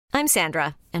I'm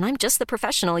Sandra, and I'm just the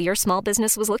professional your small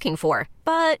business was looking for.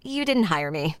 But you didn't hire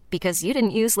me because you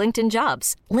didn't use LinkedIn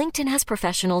Jobs. LinkedIn has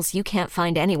professionals you can't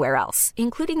find anywhere else,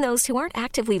 including those who aren't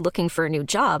actively looking for a new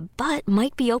job, but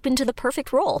might be open to the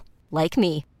perfect role, like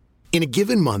me. In a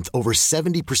given month, over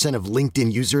 70% of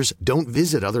LinkedIn users don't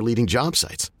visit other leading job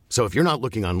sites. So if you're not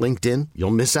looking on LinkedIn,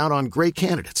 you'll miss out on great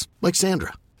candidates like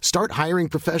Sandra. Start hiring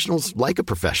professionals like a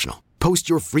professional. Post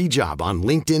your free job on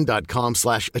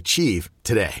linkedin.com/achieve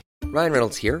today. Ryan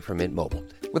Reynolds here from Mint Mobile.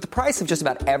 With the price of just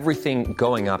about everything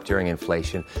going up during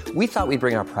inflation, we thought we'd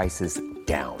bring our prices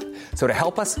down. So to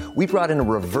help us, we brought in a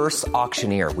reverse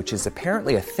auctioneer, which is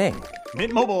apparently a thing.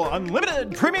 Mint Mobile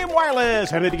Unlimited Premium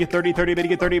Wireless. How to get 30, 30, bit to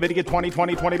get 30, bit to get 20,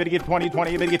 20, 20, bit to get 20,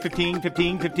 20, bit to get 15,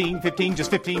 15, 15, 15,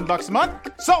 just $15 a month?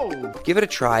 Sold! Give it a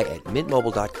try at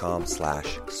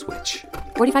mintmobile.com/switch.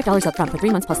 $45 up front for 3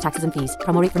 months plus taxes and fees.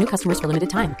 Promo rate for new customers for limited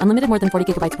time. Unlimited more than 40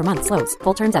 gigabytes per month. Slows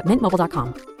full terms at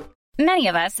mintmobile.com. Many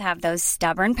of us have those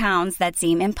stubborn pounds that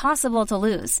seem impossible to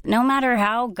lose, no matter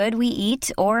how good we eat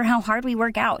or how hard we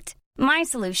work out. My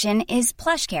solution is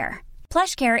PlushCare.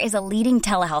 PlushCare is a leading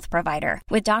telehealth provider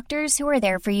with doctors who are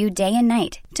there for you day and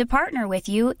night to partner with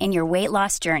you in your weight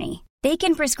loss journey. They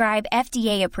can prescribe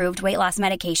FDA-approved weight loss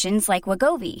medications like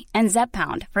Wegovy and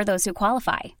Zepbound for those who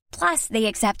qualify. Plus, they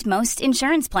accept most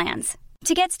insurance plans.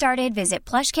 To get started, visit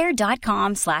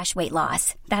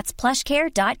plushcare.com/weightloss. That's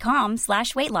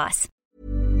plushcare.com/weightloss.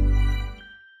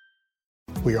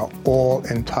 We are all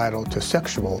entitled to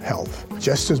sexual health,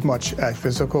 just as much as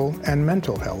physical and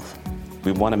mental health.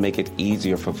 We want to make it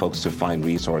easier for folks to find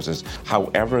resources.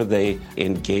 However they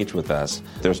engage with us,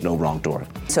 there's no wrong door.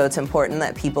 So it's important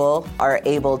that people are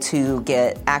able to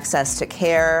get access to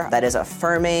care that is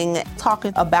affirming.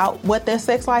 Talking about what their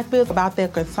sex life is, about their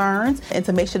concerns, and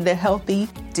to make sure they're healthy.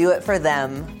 Do it for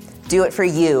them. Do it for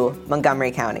you,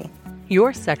 Montgomery County.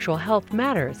 Your sexual health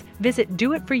matters. Visit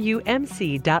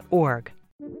doitforyoumc.org.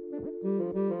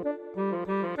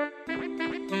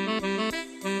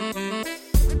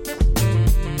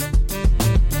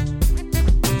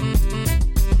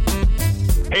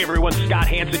 Hey everyone, Scott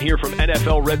Hansen here from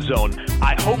NFL Red Zone.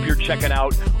 I hope you're checking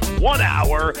out 1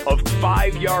 hour of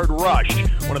 5-Yard Rush,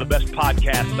 one of the best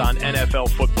podcasts on NFL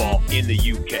football in the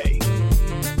UK.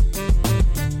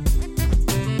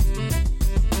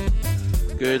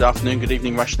 Good afternoon, good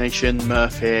evening, Rush Nation.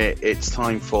 Murph here. It's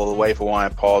time for the Waiver Wire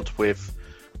pod, with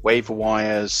waiver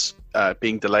wires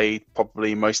being delayed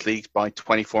probably most leagues by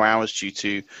 24 hours due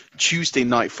to Tuesday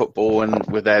night football, and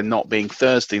with there not being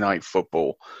Thursday night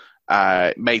football.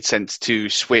 It made sense to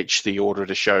switch the order of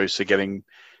the show, so getting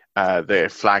the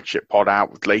flagship pod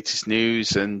out with latest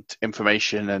news and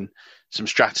information and some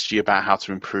strategy about how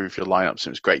to improve your lineups. It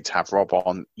was great to have Rob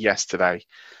on yesterday.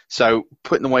 So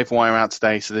putting the waiver wire out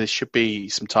today, so there should be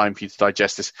some time for you to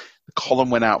digest this. The column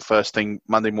went out first thing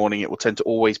Monday morning. It will tend to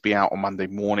always be out on Monday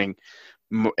morning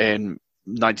in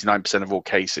 99% of all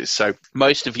cases. So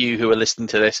most of you who are listening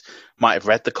to this might have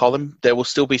read the column. There will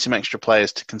still be some extra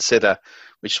players to consider,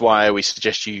 which is why I always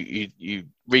suggest you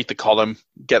read the column,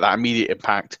 get that immediate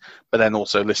impact, but then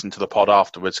also listen to the pod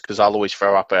afterwards, because I'll always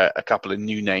throw up a couple of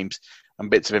new names and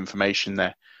bits of information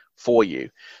there for you.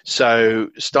 So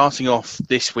starting off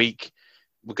this week,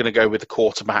 we're going to go with the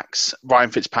quarterbacks.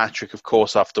 Ryan Fitzpatrick, of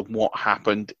course, after what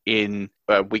happened in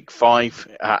week 5,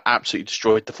 absolutely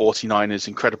destroyed the 49ers.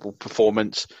 Incredible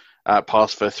performance,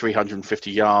 passed for 350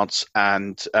 yards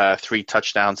and 3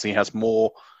 touchdowns. And he has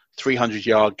more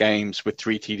 300-yard games with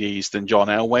 3 TDs than John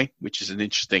Elway, which is an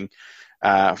interesting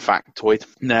factoid.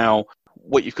 Now,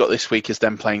 what you've got this week is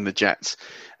them playing the Jets,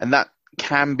 and that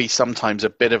can be sometimes a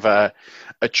bit of a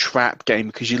trap game,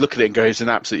 because you look at it and go, it's an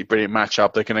absolutely brilliant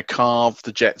matchup. They're going to carve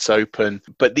the Jets open.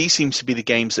 But these seems to be the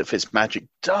games that Fitzmagic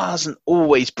doesn't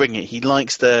always bring it. He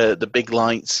likes the big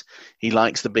lights. He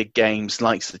likes the big games,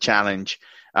 likes the challenge,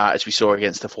 as we saw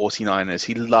against the 49ers.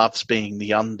 He loves being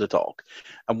the underdog.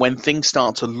 And when things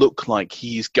start to look like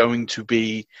he's going to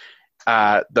be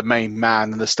the main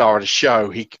man and the star of the show,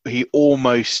 he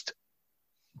almost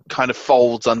kind of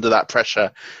folds under that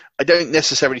pressure. I don't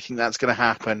necessarily think that's going to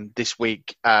happen this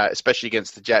week, especially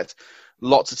against the Jets.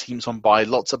 Lots of teams on bye,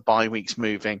 lots of bye weeks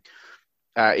moving.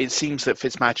 It seems that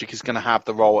Fitzmagic is going to have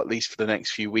the role at least for the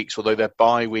next few weeks, although their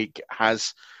bye week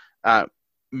has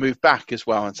moved back as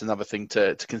well. It's another thing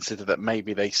to consider, that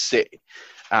maybe they sit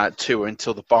to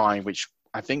until the bye, which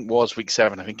I think was week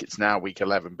 7. I think it's now week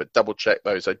 11, but double check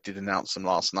those. I did announce them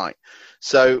last night.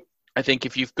 So I think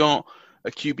if you've got a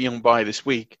QB on bye this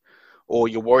week, or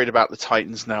you're worried about the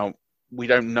Titans, now we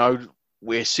don't know.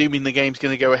 We're assuming the game's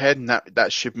going to go ahead, and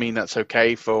that should mean that's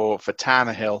okay for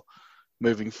Tannehill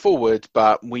moving forward.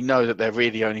 But we know that they're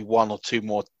really only 1 or 2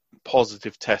 more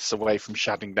positive tests away from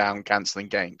shutting down, cancelling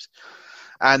games.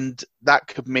 And that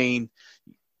could mean,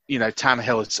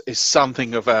 Tannehill is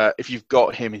something of a, if you've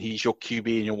got him and he's your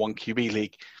QB in your 1 QB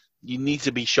league, you need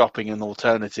to be shopping an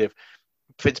alternative.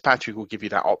 Fitzpatrick will give you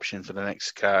that option for the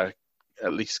next at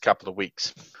least a couple of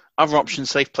weeks. Other options,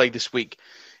 safe play this week,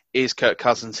 is Kirk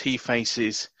Cousins. He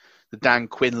faces the Dan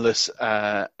Quinn-less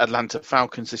Atlanta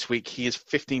Falcons this week. He is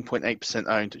 15.8%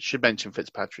 owned. Should mention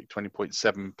Fitzpatrick,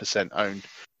 20.7% owned.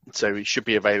 So he should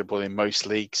be available in most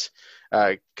leagues.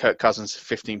 Kirk Cousins,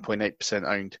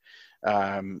 15.8%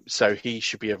 owned. So he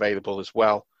should be available as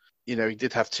well. He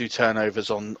did have 2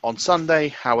 turnovers on Sunday.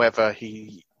 However,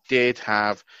 he did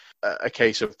have a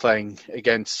case of playing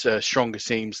against stronger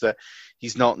teams that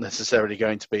he's not necessarily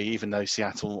going to be, even though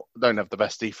Seattle don't have the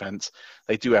best defense.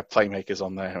 They do have playmakers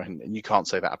on there, and you can't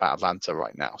say that about Atlanta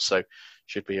right now. So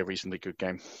should be a reasonably good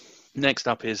game. Next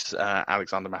up is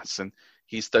Alexander Mattison.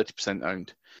 He's 30%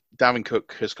 owned. Dalvin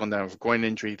Cook has gone down with a groin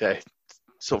injury. They're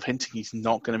sort of hinting he's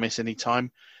not going to miss any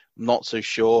time. I'm not so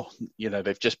sure.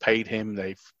 They've just paid him.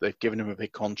 They've given him a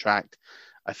big contract.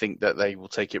 I think that they will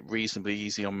take it reasonably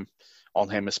easy on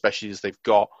him, especially as they've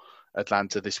got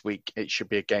Atlanta this week. It should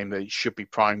be a game that he should be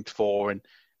primed for and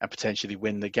potentially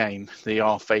win the game. They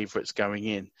are favourites going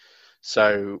in.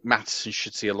 So Mattison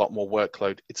should see a lot more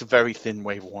workload. It's a very thin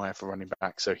waiver wire for running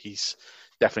back, so he's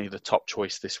definitely the top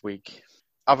choice this week.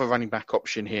 Other running back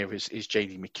option here is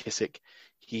J.D. McKissick.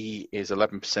 He is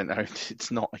 11% owned.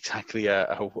 It's not exactly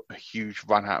a huge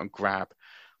run out and grab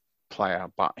player,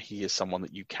 but he is someone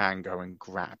that you can go and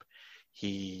grab.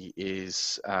 He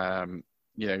is, got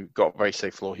a very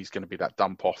safe floor. He's going to be that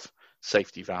dump off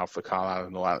safety valve for Kyle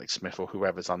Allen or Alex Smith or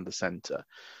whoever's under center.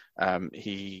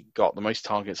 He got the most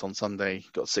targets on Sunday,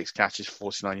 got 6 catches,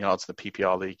 49 yards in the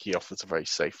PPR league. He offers a very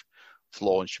safe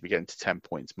floor and should be getting to 10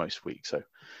 points most weeks. So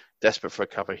desperate for a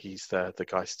cover, he's the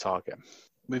guy to target.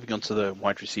 Moving on to the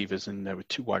wide receivers, and there were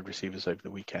 2 wide receivers over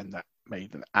the weekend that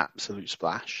made an absolute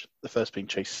splash. The first being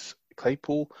Chase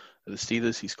Claypool of the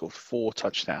Steelers. He scored 4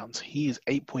 touchdowns. He is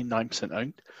 8.9%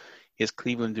 owned. He has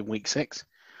Cleveland in week 6.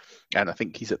 And I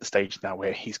think he's at the stage now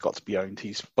where he's got to be owned.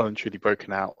 He's well and truly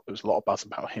broken out. There was a lot of buzz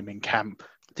about him in camp.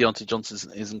 Deontay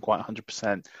Johnson isn't quite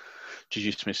 100%.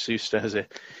 Juju Smith-Schuster has a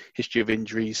history of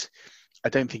injuries. I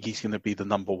don't think he's going to be the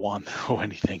number 1 or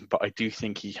anything, but I do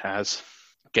think he has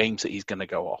games that he's going to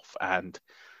go off. And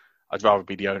I'd rather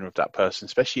be the owner of that person,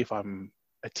 especially if I'm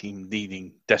a team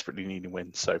desperately needing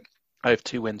wins. So I have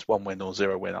 2 wins, 1 win or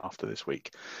 0 win after this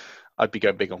week. I'd be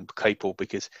going big on Claypool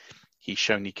because he's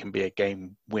shown he can be a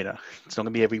game winner. It's not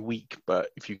going to be every week, but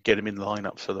if you get him in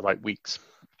lineups for the right weeks,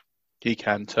 he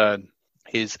can turn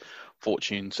his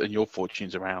fortunes and your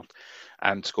fortunes around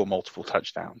and score multiple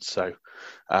touchdowns. So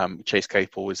Chase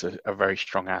Claypool is a very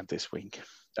strong ad this week.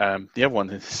 The other one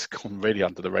that's gone really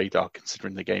under the radar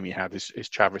considering the game he had is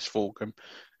Travis Fulgham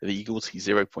of the Eagles. He's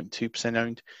 0.2%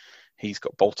 owned. He's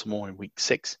got Baltimore in week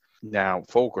 6. Now,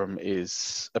 Fulgham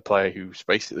is a player who's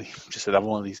basically just another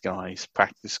one of these guys,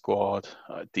 practice squad,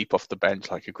 deep off the bench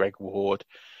like a Greg Ward.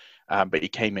 But he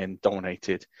came in,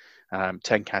 dominated,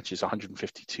 10 catches,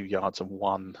 152 yards and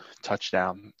 1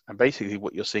 touchdown. And basically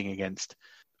what you're seeing against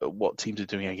what teams are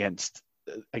doing against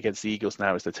the Eagles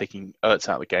now is they're taking Ertz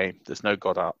out of the game. There's no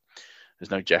Goddard.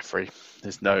 There's no Jeffrey.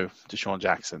 There's no Deshaun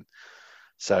Jackson.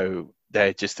 So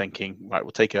they're just thinking, right,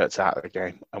 we'll take Ertz out of the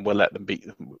game and we'll let them beat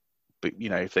them. But,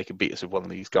 if they can beat us with one of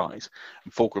these guys.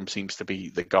 And Fulgham seems to be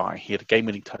the guy. He had a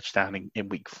game-winning touchdown in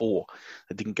week 4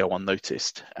 that didn't go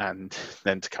unnoticed. And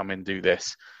then to come in and do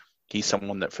this, he's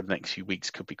someone that for the next few weeks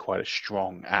could be quite a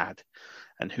strong ad.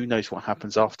 And who knows what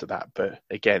happens after that. But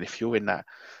again, if you're in that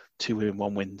 2-win,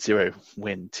 1-win,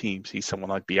 0-win teams, he's someone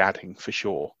I'd be adding for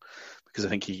sure. Because I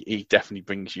think he definitely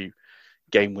brings you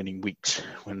game-winning weeks.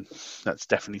 When that's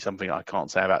definitely something I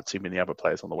can't say about too many other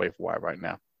players on the waiver wire right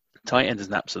now. Tight end is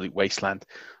an absolute wasteland.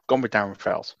 Gone with Darren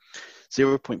Fells.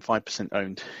 0.5%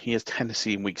 owned. He has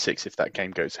Tennessee in week 6 if that game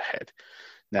goes ahead.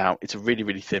 Now, it's a really,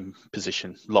 really thin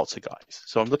position. Lots of guys.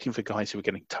 So I'm looking for guys who are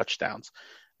getting touchdowns.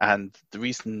 And the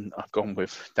reason I've gone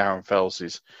with Darren Fells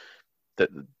is that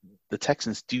the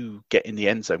Texans do get in the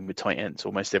end zone with tight ends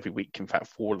almost every week. In fact,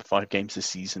 4 of the 5 games this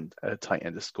season, a tight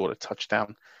end has scored a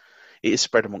touchdown. It is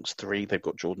spread amongst 3. They've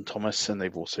got Jordan Thomas and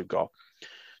they've also got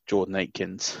Jordan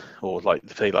Akins, or like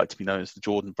they like to be known as the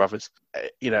Jordan brothers.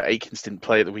 Akins didn't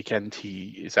play at the weekend.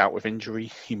 He is out with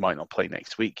injury. He might not play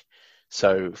next week.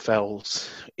 So Fells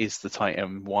is the tight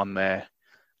end 1 there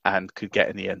and could get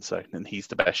in the end zone. And he's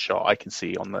the best shot I can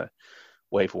see on the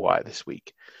waiver wire this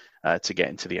week to get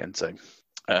into the end zone.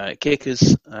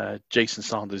 Kickers, Jason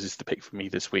Sanders is the pick for me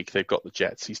this week. They've got the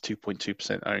Jets. He's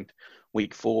 2.2% owned.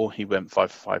 Week 4, he went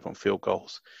 5 for 5 on field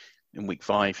goals. In week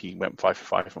 5, he went 5 for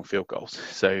 5 on field goals.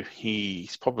 So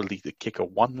he's probably the kicker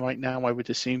 1 right now, I would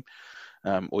assume,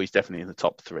 or he's definitely in the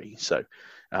top 3. So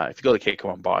if you've got a kicker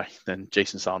on bye, then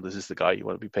Jason Sanders is the guy you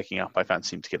want to be picking up. I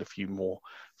fancy him to get a few more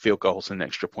field goals and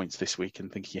extra points this week, and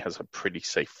think he has a pretty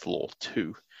safe floor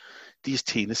too.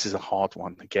 DST, this is a hard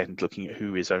one. Again, looking at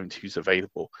who is owned, who's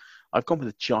available. I've gone with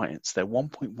the Giants. They're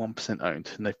 1.1%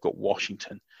 owned, and they've got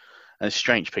Washington. And it's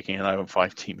strange picking an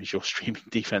 0-5 team as your streaming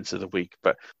defense of the week,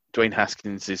 but Dwayne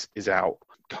Haskins is out.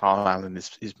 Kyle Allen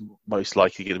is most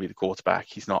likely going to be the quarterback.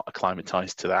 He's not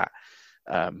acclimatized to that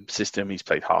system. He's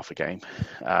played half a game.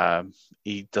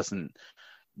 He doesn't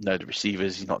know the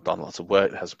receivers. He's not done lots of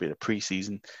work. There hasn't been a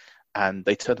preseason. And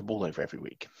they turn the ball over every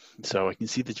week. So I can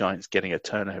see the Giants getting a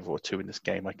turnover or 2 in this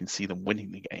game. I can see them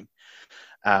winning the game.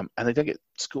 And they don't get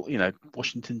scored.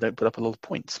 Washington don't put up a lot of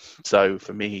points. So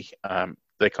for me,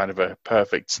 they're kind of a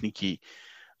perfect, sneaky,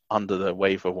 under the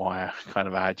waiver wire kind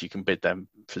of ad. You can bid them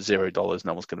for $0.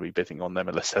 No one's going to be bidding on them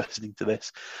unless they're listening to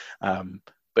this.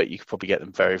 But you could probably get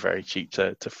them very, very cheap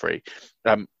to free.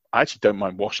 I actually don't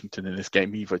mind Washington in this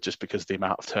game either, just because of the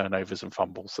amount of turnovers and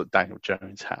fumbles that Daniel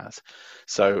Jones has.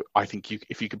 So I think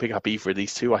if you could pick up either of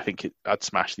these two, I think I'd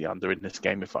smash the under in this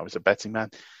game if I was a betting man.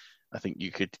 I think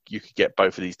you could get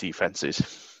both of these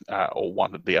defenses or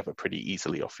one or the other pretty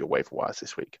easily off your waiver wires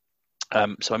this week.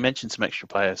 So I mentioned some extra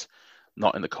players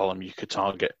not in the column you could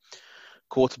target.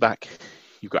 Quarterback,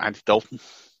 you've got Andy Dalton.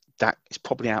 Dak is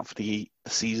probably out for the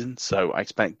season, so I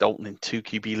expect Dalton in 2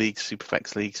 QB leagues,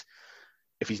 Superflex leagues.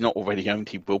 If he's not already owned,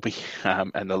 he will be,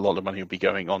 and a lot of money will be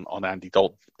going on Andy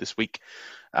Dalton this week.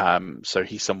 So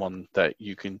he's someone that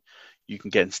you can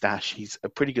get in stash. He's a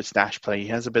pretty good stash play. He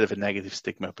has a bit of a negative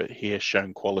stigma, but he has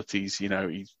shown qualities.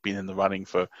 He's been in the running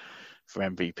for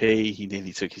MVP. He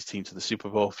nearly took his team to the Super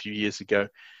Bowl a few years ago.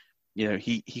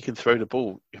 He can throw the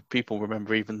ball. If people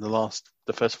remember even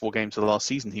the first 4 games of the last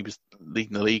season, he was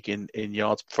leading the league in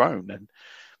yards thrown,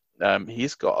 and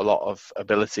he's got a lot of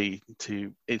ability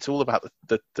to. It's all about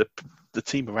the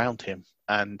team around him,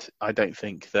 and I don't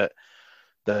think that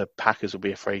the Packers will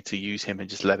be afraid to use him and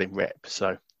just let him rip.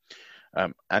 So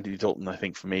Andy Dalton, I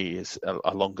think for me, is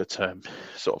a longer term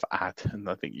sort of ad, and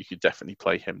I think you could definitely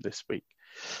play him this week.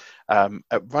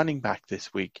 At running back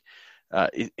this week,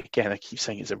 again, I keep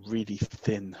saying it's a really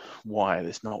thin wire.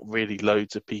 There's not really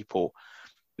loads of people.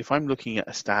 If I'm looking at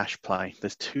a stash play,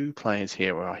 there's 2 players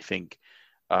here where I think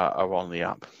are on the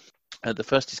up. The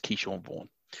first is Keyshawn Vaughn.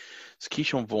 So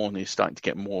Keyshawn Vaughn is starting to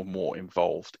get more and more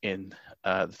involved in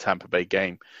the Tampa Bay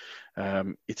game.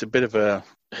 It's a bit of a,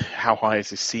 how high is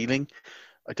his ceiling?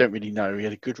 I don't really know. He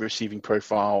had a good receiving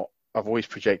profile. I've always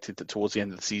projected that towards the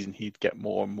end of the season, he'd get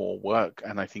more and more work,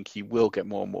 and I think he will get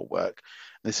more and more work.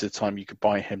 This is the time you could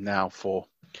buy him now for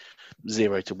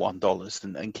 $0 to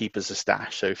 $1 and keep as a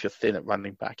stash. So if you're thin at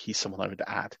running back, he's someone I would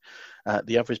add.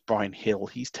 The other is Brian Hill.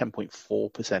 He's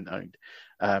 10.4% owned.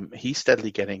 He's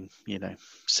steadily getting,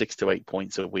 6 to 8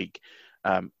 points a week.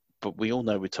 But we all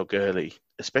know with Todd Gurley,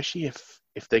 especially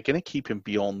if they're going to keep him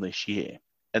beyond this year,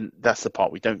 and that's the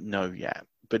part we don't know yet.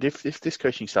 But if this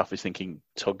coaching staff is thinking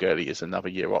Todd Gurley is another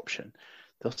year option,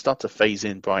 they'll start to phase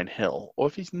in Brian Hill. Or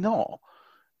if he's not,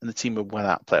 and the team are well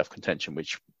out of playoff contention,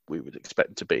 which we would expect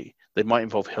them to be, they might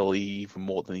involve Hill even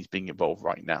more than he's being involved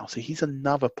right now. So he's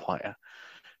another player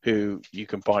who you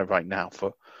can buy right now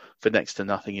for next to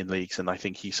nothing in leagues. And I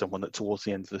think he's someone that towards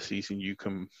the end of the season you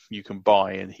can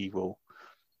buy, and he will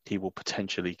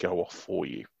potentially go off for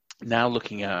you. Now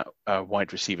looking at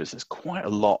wide receivers, there's quite a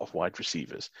lot of wide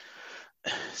receivers.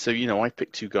 So, I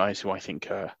picked 2 guys who I think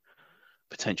are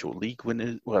potential league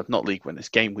winners. Well, not league winners,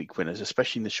 game week winners,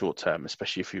 especially in the short term,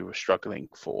 especially if you were struggling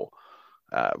for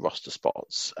roster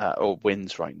spots or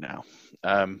wins right now.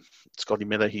 Scotty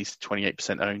Miller, he's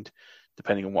 28% owned.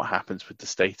 Depending on what happens with the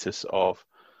status of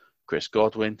Chris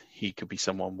Godwin, he could be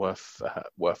someone worth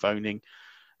owning.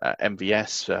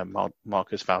 MVS,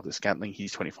 Marcus Valdes-Scantling,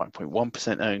 he's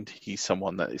 25.1% owned. He's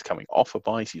someone that is coming off a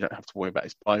bye, so you don't have to worry about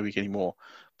his bye week anymore.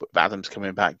 But with Adams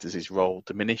coming back, does his role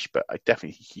diminish? But I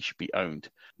definitely think he should be owned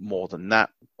more than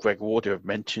that. Greg Ward, I've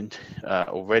mentioned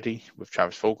already with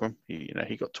Travis Fulgham.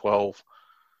 He got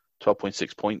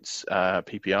 12.6 points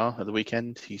PPR at the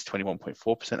weekend. He's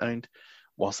 21.4% owned.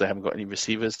 Whilst they haven't got any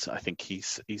receivers, I think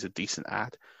he's a decent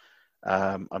ad.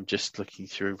 I'm just looking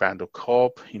through Randall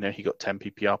Cobb. He got 10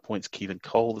 PPR points. Keelan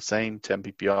Cole, the same, 10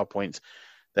 PPR points.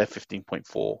 They're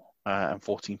 15.4 and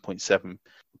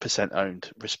 14.7%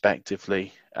 owned,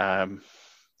 respectively. So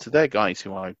they're guys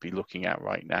who I'd be looking at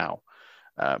right now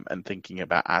and thinking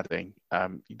about adding.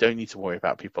 You don't need to worry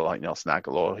about people like Nelson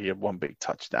Aguilar. He had 1 big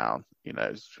touchdown,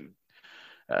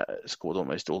 scored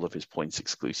almost all of his points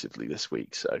exclusively this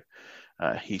week. So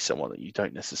he's someone that you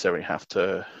don't necessarily have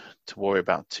to worry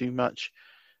about too much.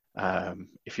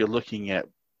 If you're looking at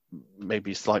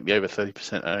maybe slightly over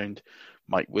 30% owned,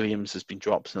 Mike Williams has been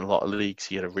dropped in a lot of leagues.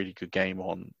 He had a really good game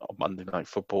on Monday Night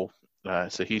Football.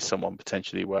 So he's someone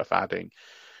potentially worth adding.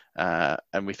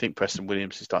 And we think Preston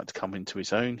Williams is starting to come into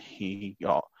his own. He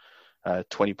got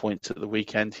 20 points at the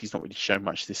weekend. He's not really shown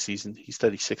much this season. He's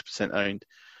 36% owned.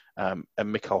 And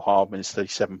Mecole Hardman is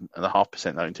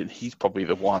 37.5% owned. And he's probably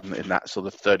the one in that sort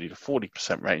of 30 to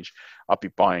 40% range I'll be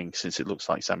buying, since it looks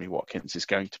like Sammy Watkins is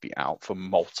going to be out for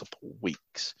multiple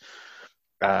weeks.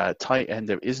 Tight end,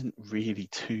 there isn't really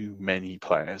too many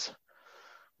players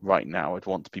right now I'd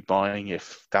want to be buying.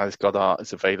 If Dallas Goedert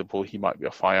is available, he might be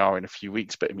off IR in a few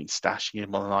weeks, but it means stashing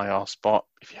him on an IR spot.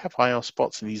 If you have IR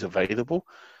spots and he's available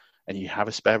and you have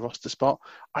a spare roster spot,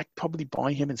 I'd probably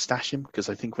buy him and stash him, because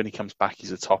I think when he comes back,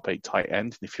 he's a top 8 tight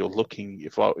end. And if you're looking,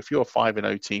 if you're a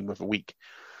 5-0 team with a weak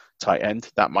tight end,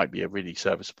 that might be a really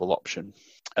serviceable option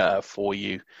for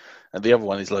you. And the other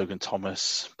one is Logan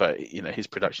Thomas, but his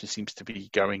production seems to be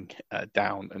going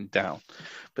down and down.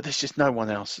 But there's just no one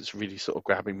else that's really sort of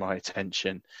grabbing my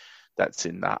attention that's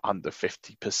in that under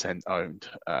 50% owned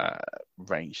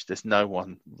range. There's no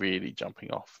one really jumping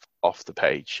off the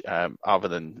page other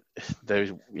than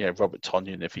there's Robert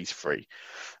Tonyan if he's free.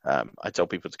 I tell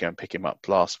people to go and pick him up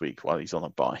last week while he's on a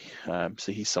bye.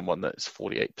 So he's someone that's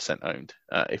 48% owned.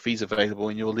 If he's available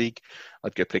in your league,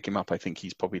 I'd go pick him up. I think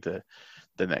he's probably the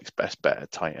next best bet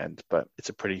at tight end, but it's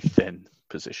a pretty thin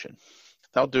position.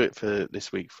 That'll do it for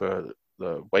this week for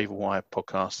the Waiver Wire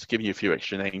podcast. Giving you a few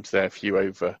extra names there, a few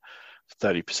over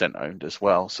 30% owned as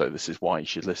well. So this is why you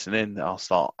should listen in. I'll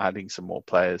start adding some more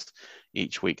players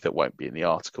each week that won't be in the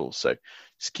article. So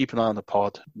just keep an eye on the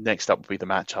pod. Next up will be the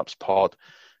matchups pod.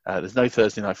 There's no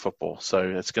Thursday Night Football, so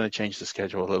it's going to change the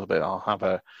schedule a little bit. I'll have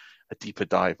a deeper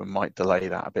dive and might delay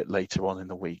that a bit later on in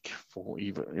the week.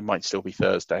 It might still be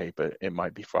Thursday, but it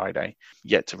might be Friday.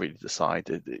 Yet to really decide.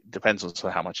 It depends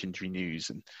on how much injury news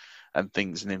and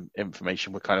things and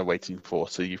information we're kind of waiting for.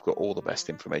 So you've got all the best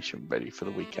information ready for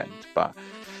the weekend. But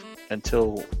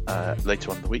until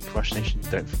later on in the week, Rush Nation,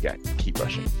 don't forget, keep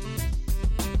rushing.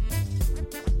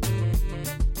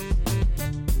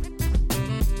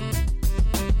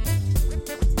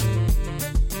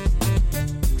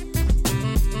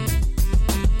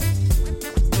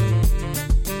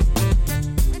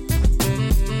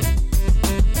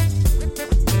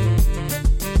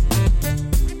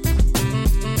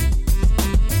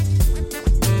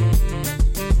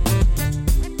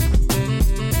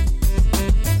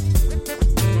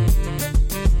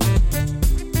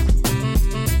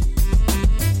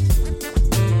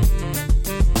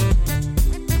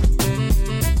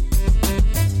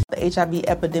 HIV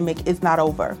epidemic is not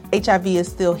over. HIV is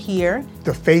still here.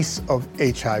 The face of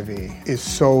HIV is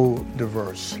so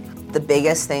diverse. The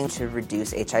biggest thing to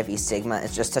reduce HIV stigma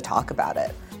is just to talk about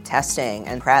it. Testing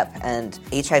and PrEP and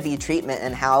HIV treatment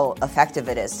and how effective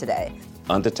it is today.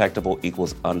 Undetectable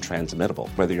equals untransmittable.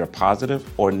 Whether you're positive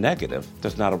or negative,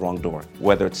 there's not a wrong door.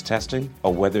 Whether it's testing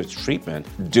or whether it's treatment,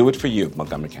 do it for you,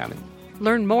 Montgomery County.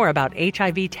 Learn more about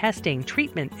HIV testing,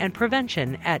 treatment, and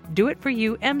prevention at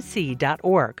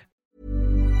doitforyoumc.org.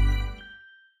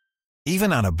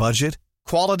 Even on a budget,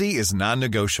 quality is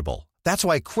non-negotiable. That's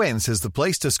why Quince is the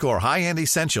place to score high-end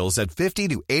essentials at 50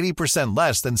 to 80%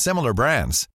 less than similar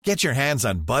brands. Get your hands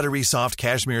on buttery soft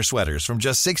cashmere sweaters from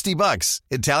just $60,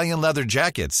 Italian leather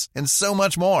jackets, and so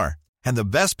much more. And the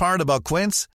best part about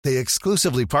Quince, they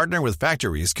exclusively partner with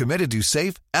factories committed to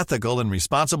safe, ethical, and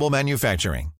responsible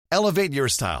manufacturing. Elevate your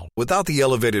style without the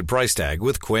elevated price tag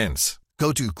with Quince.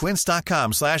 Go to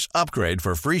quince.com/upgrade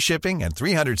for free shipping and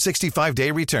 365-day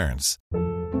returns.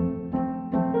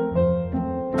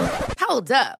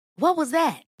 Hold up. What was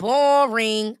that?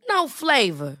 Boring. No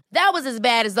flavor. That was as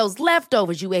bad as those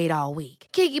leftovers you ate all week.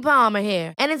 Keke Palmer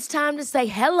here. And it's time to say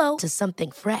hello to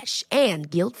something fresh and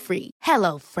guilt-free.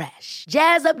 Hello Fresh.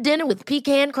 Jazz up dinner with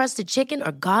pecan-crusted chicken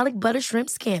or garlic butter shrimp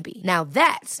scampi. Now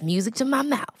that's music to my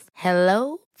mouth.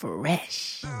 Hello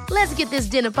Fresh. Let's get this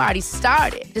dinner party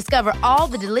started. Discover all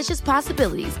the delicious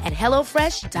possibilities at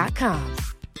HelloFresh.com.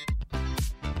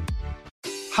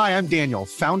 Hi, I'm Daniel,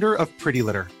 founder of Pretty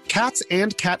Litter. Cats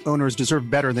and cat owners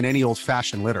deserve better than any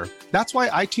old-fashioned litter. That's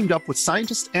why I teamed up with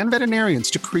scientists and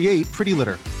veterinarians to create Pretty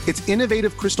Litter. Its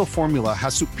innovative crystal formula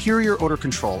has superior odor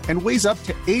control and weighs up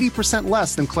to 80%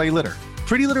 less than clay litter.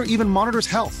 Pretty Litter even monitors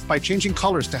health by changing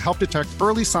colors to help detect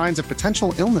early signs of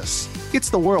potential illness. It's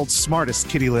the world's smartest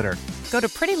kitty litter. Go to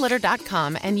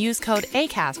prettylitter.com and use code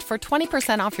ACAST for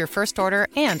 20% off your first order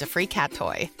and a free cat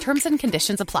toy. Terms and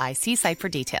conditions apply. See site for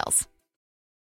details.